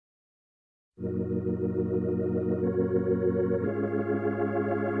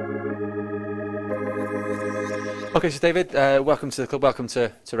Okay, so David, welcome to the club, welcome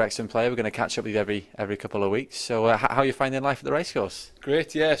to Wrexham Player. We're going to catch up with you every couple of weeks. So how are you finding life at the racecourse?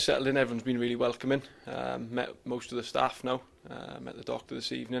 Great, yeah, settled in, everyone's been really welcoming. Met most of the staff now, met the doctor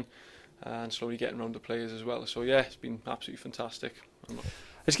this evening, and slowly getting around the players as well. So yeah, it's been absolutely fantastic.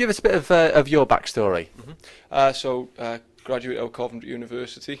 Just give us a bit of your backstory. Graduated out of Coventry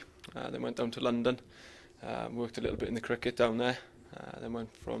University, then went down to London, worked a little bit in the cricket down there. Then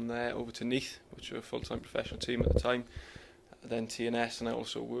went from there over to Neath, which were a full-time professional team at the time. Then TNS, and I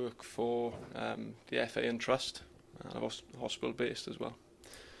also work for the FA and Trust, and I was hospital-based as well.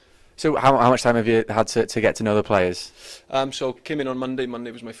 So how much time have you had to get to know the players? So came in on Monday. Monday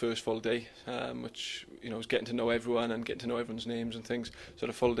was my first full day, which was getting to know everyone and getting to know everyone's names and things. So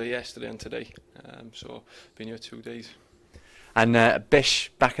the full day yesterday and today. So been here 2 days. And Bish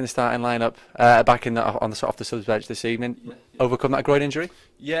back in the starting lineup, back in off the subs bench this evening. Yeah. Overcome that groin injury?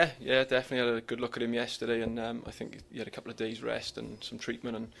 Yeah, definitely had a good look at him yesterday, and I think he had a couple of days rest and some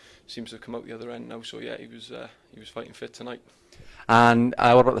treatment, and seems to have come out the other end now. So yeah, he was fighting fit tonight. And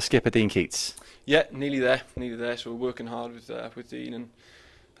what about the skipper, Dean Keats? Yeah, nearly there. So we're working hard with Dean, and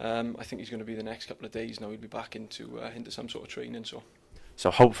I think he's going to be the next couple of days now. He'll be back into some sort of training.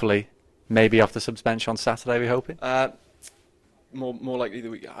 So hopefully, maybe off the subs bench on Saturday. We're hoping. More likely the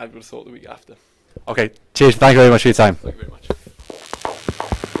week. I would have thought the week after. Okay, cheers. Thank you very much for your time. Thank you very much.